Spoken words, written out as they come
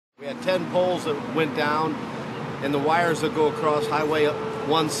had 10 poles that went down, and the wires that go across Highway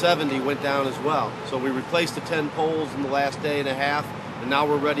 170 went down as well. So we replaced the 10 poles in the last day and a half, and now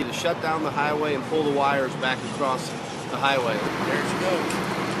we're ready to shut down the highway and pull the wires back across the highway. There she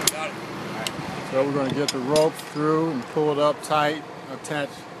goes. Got it. So we're going to get the rope through and pull it up tight, attach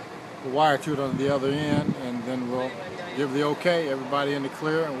the wire to it on the other end, and then we'll give the okay, everybody in the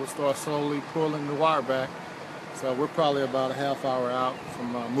clear, and we'll start slowly pulling the wire back. So we're probably about a half hour out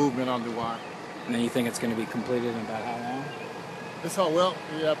from movement on the wire. And then you think it's going to be completed in about how long? Well,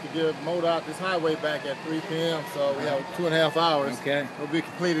 we have to give MoDOT this highway back at 3 p.m., so we have 2.5 hours. Okay. It'll be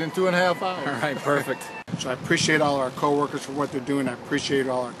completed in 2.5 hours. All right, perfect. So I appreciate all our co-workers for what they're doing. I appreciate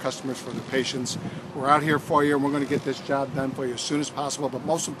all our customers for the patience. We're out here for you, and we're going to get this job done for you as soon as possible, but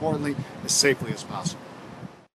most importantly, as safely as possible.